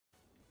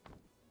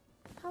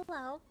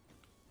Hello.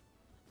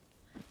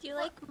 Do you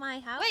like my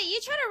house? Wait, you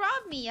tried to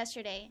rob me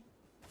yesterday.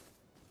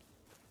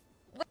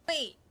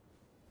 Wait.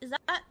 Is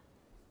that...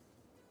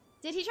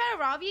 Did he try to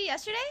rob you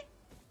yesterday?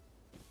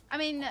 I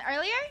mean,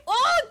 earlier?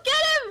 Oh, get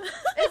him!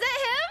 Is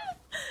it him?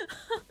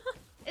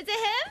 Is it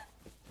him?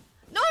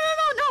 No.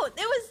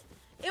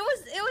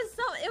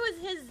 It was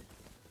his...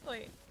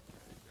 Wait.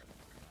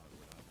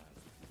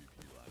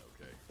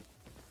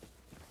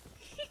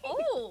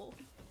 Oh.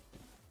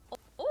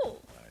 Oh.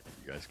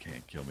 You guys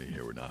can't kill me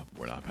here. We're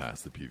not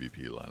past the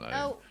PvP line.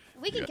 Oh,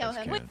 we can kill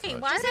him. Wait,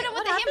 why just hit him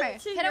with the hammer.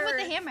 Hit him with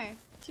the hammer.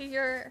 To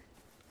your...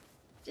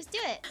 Just do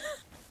it.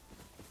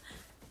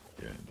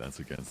 Yeah, that's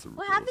against the rules.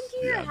 What happened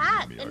to your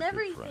hat and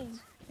everything?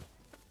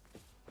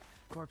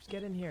 Corpse,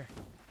 get in here.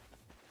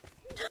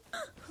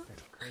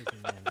 That's crazy,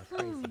 man. That's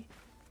crazy.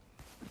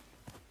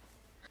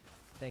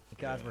 Thank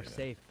God we're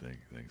safe.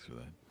 Thanks for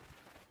that.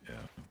 Yeah.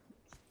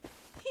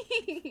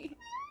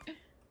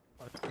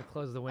 Let's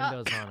close the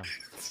windows on them.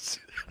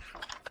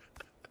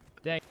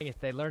 Dang it,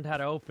 they learned how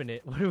to open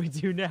it. What do we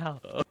do now?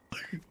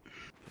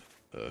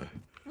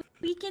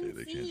 We can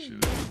they see. can't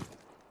shoot it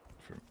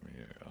from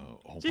here. Oh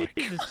my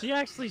Jesus, God. she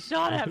actually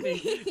shot at me.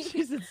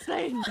 She's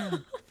insane.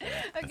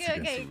 That's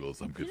against the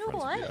rules. I'm good You know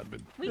friends what? with the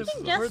admin. We This can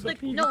is guess our the...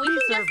 PvP No, we can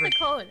guess server. the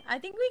code. I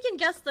think we can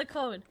guess the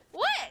code.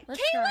 What? Let's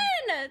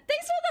Caitlin!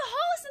 Thanks for the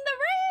host and the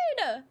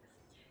raid!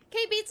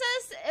 Kay beats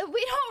us.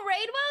 We don't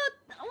raid well.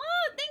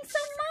 Whoa, thanks so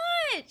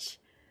much.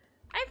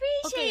 I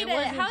appreciate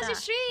Okay, it. How's your that.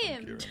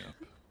 stream? Gearing up.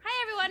 Hi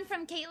everyone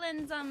from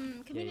Caitlin's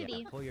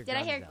community. Pull your Did I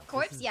guns hear out.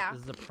 corpse? Yeah.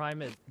 This is a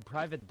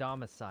private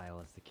domicile,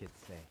 as the kids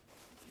say.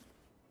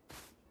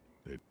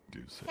 They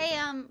do say Hey,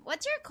 that.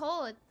 what's your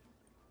code?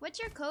 What's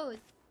your code?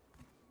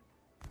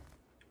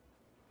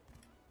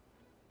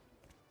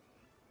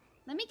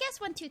 Let me guess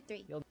 1, 2,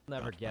 3. You'll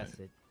never Not guess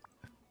mine.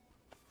 it.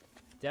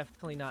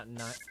 Definitely not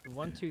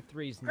 1, 2,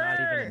 3 is not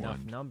even enough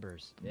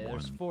numbers. Yeah,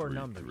 there's 4 1, 3,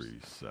 numbers. 3,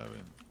 7.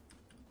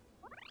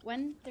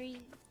 1,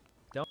 3.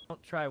 Don't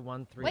try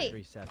 1, 3, Wait.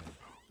 3, 7.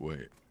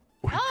 Wait.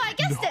 Oh, I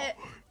guessed it.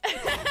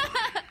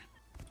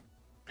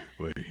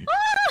 Wait.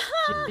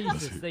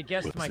 Jesus, they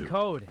guessed my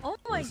code. Oh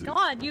my Let's see.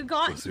 God, you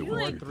got... Let's see, You,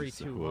 one, like, 3,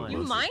 2, 1. you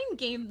Let's see. mind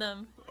gamed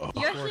them. Oh.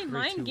 You actually 4, 3,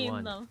 mind 2, gamed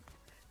 1. them.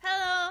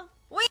 Hello.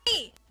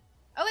 Wait!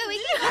 Oh wait, we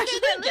Did can you go through actually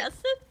the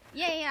guess it?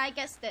 Yeah, I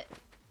guessed it.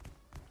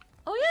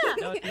 Oh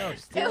yeah! No,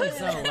 stealing's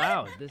not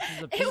allowed. This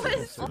is a peaceful was-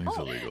 system. Stealing's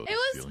illegal. It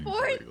was Stealing's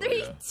 4, illegal, 3,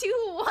 yeah.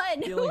 2, 1.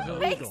 Stealing's Who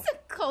makes illegal. a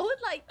code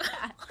like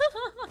that?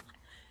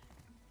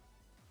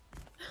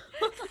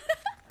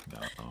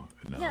 No.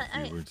 Yeah,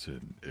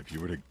 If you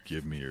were to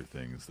give me your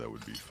things, that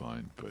would be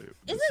fine. But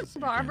Isn't you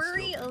can't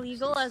robbery steal things.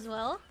 illegal as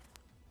well?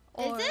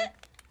 Or Is it?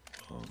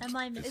 am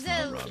I It's missing?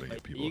 not it- robbing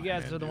if people You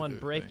guys hand are the one their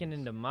breaking things.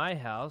 into my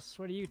house.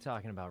 What are you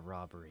talking about,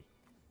 robbery?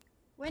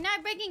 We're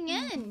not breaking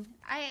in.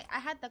 I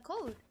had the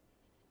code.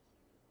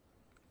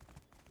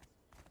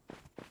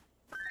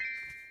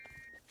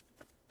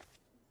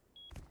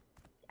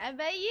 I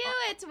bet you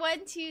it's 1,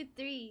 2,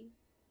 3.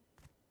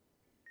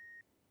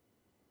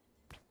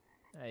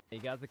 Hey, you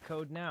got the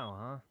code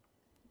now,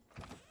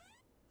 huh?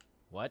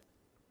 What?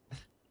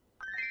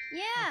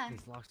 Yeah.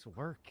 These locks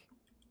work.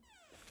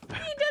 He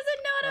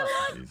doesn't know how to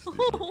lock. These are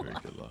very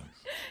good locks.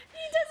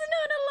 He doesn't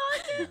know how to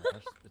lock Yeah,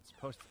 it. it's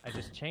supposed to, I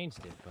just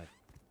changed it, but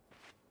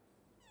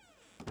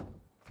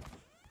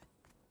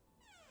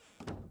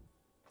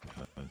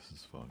This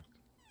is fucked.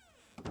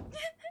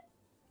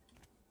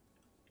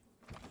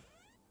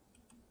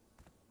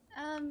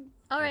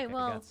 Alright, I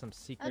well, got some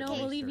secret I know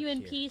we'll leave you in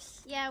research here.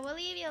 peace Yeah, we'll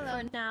leave you for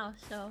alone. now,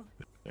 so...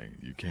 Dang,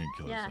 you can't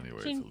kill Yeah, us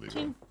anywhere. change- It's illegal.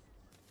 change-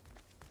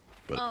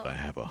 But Oh, I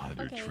have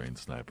 100 okay. trained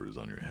snipers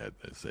on your head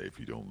that say if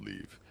you don't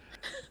leave.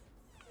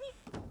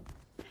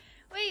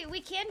 Wait,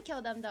 we can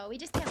kill them though. We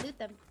just can't loot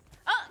them.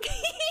 Oh!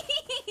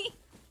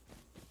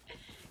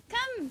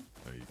 Come!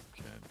 Oh, you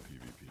can't.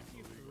 PvP is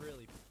You illegal.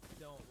 really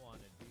don't want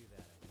to do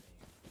that,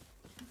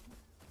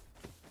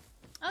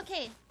 I think.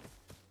 Okay.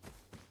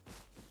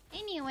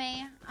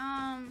 Anyway,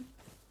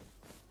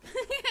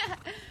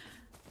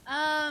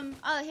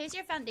 oh, here's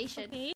your foundation. Okay.